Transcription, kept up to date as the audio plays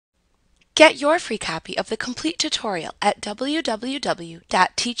Get your free copy of the complete tutorial at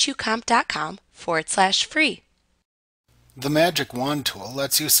www.teachucomp.com/free. The Magic Wand tool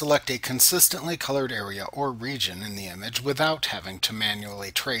lets you select a consistently colored area or region in the image without having to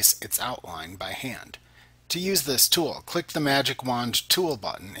manually trace its outline by hand. To use this tool, click the Magic Wand Tool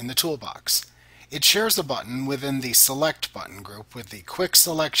button in the toolbox. It shares a button within the Select button group with the Quick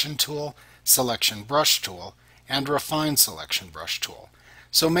Selection tool, Selection Brush tool, and Refine Selection Brush tool.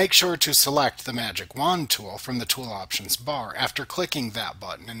 So make sure to select the Magic Wand tool from the Tool Options bar after clicking that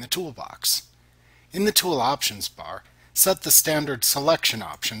button in the toolbox. In the Tool Options bar, set the standard selection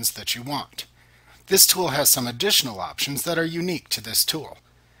options that you want. This tool has some additional options that are unique to this tool.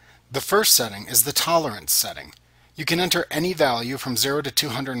 The first setting is the tolerance setting. You can enter any value from 0 to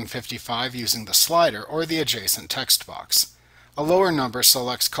 255 using the slider or the adjacent text box. A lower number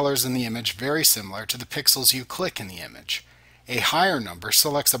selects colors in the image very similar to the pixels you click in the image. A higher number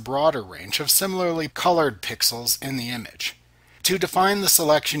selects a broader range of similarly colored pixels in the image. To define the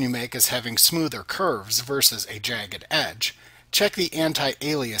selection you make as having smoother curves versus a jagged edge, check the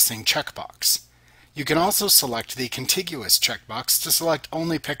anti-aliasing checkbox. You can also select the contiguous checkbox to select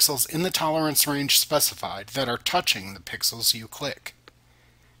only pixels in the tolerance range specified that are touching the pixels you click.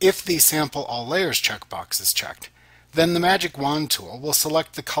 If the Sample All Layers checkbox is checked, then the Magic Wand tool will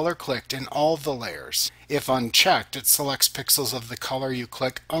select the color clicked in all the layers. If unchecked, it selects pixels of the color you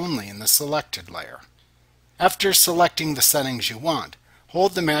click only in the selected layer. After selecting the settings you want,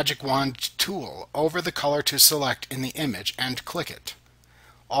 hold the Magic Wand tool over the color to select in the image and click it.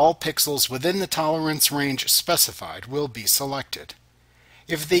 All pixels within the tolerance range specified will be selected.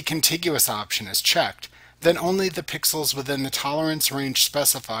 If the contiguous option is checked, then only the pixels within the tolerance range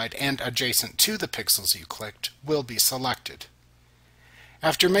specified and adjacent to the pixels you clicked will be selected.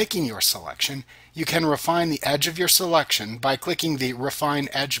 After making your selection, you can refine the edge of your selection by clicking the Refine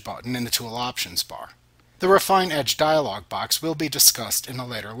Edge button in the Tool Options bar. The Refine Edge dialog box will be discussed in a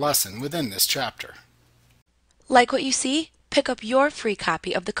later lesson within this chapter. Like what you see? Pick up your free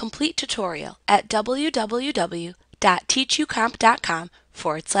copy of the complete tutorial at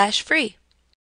www.teachucomp.com/free.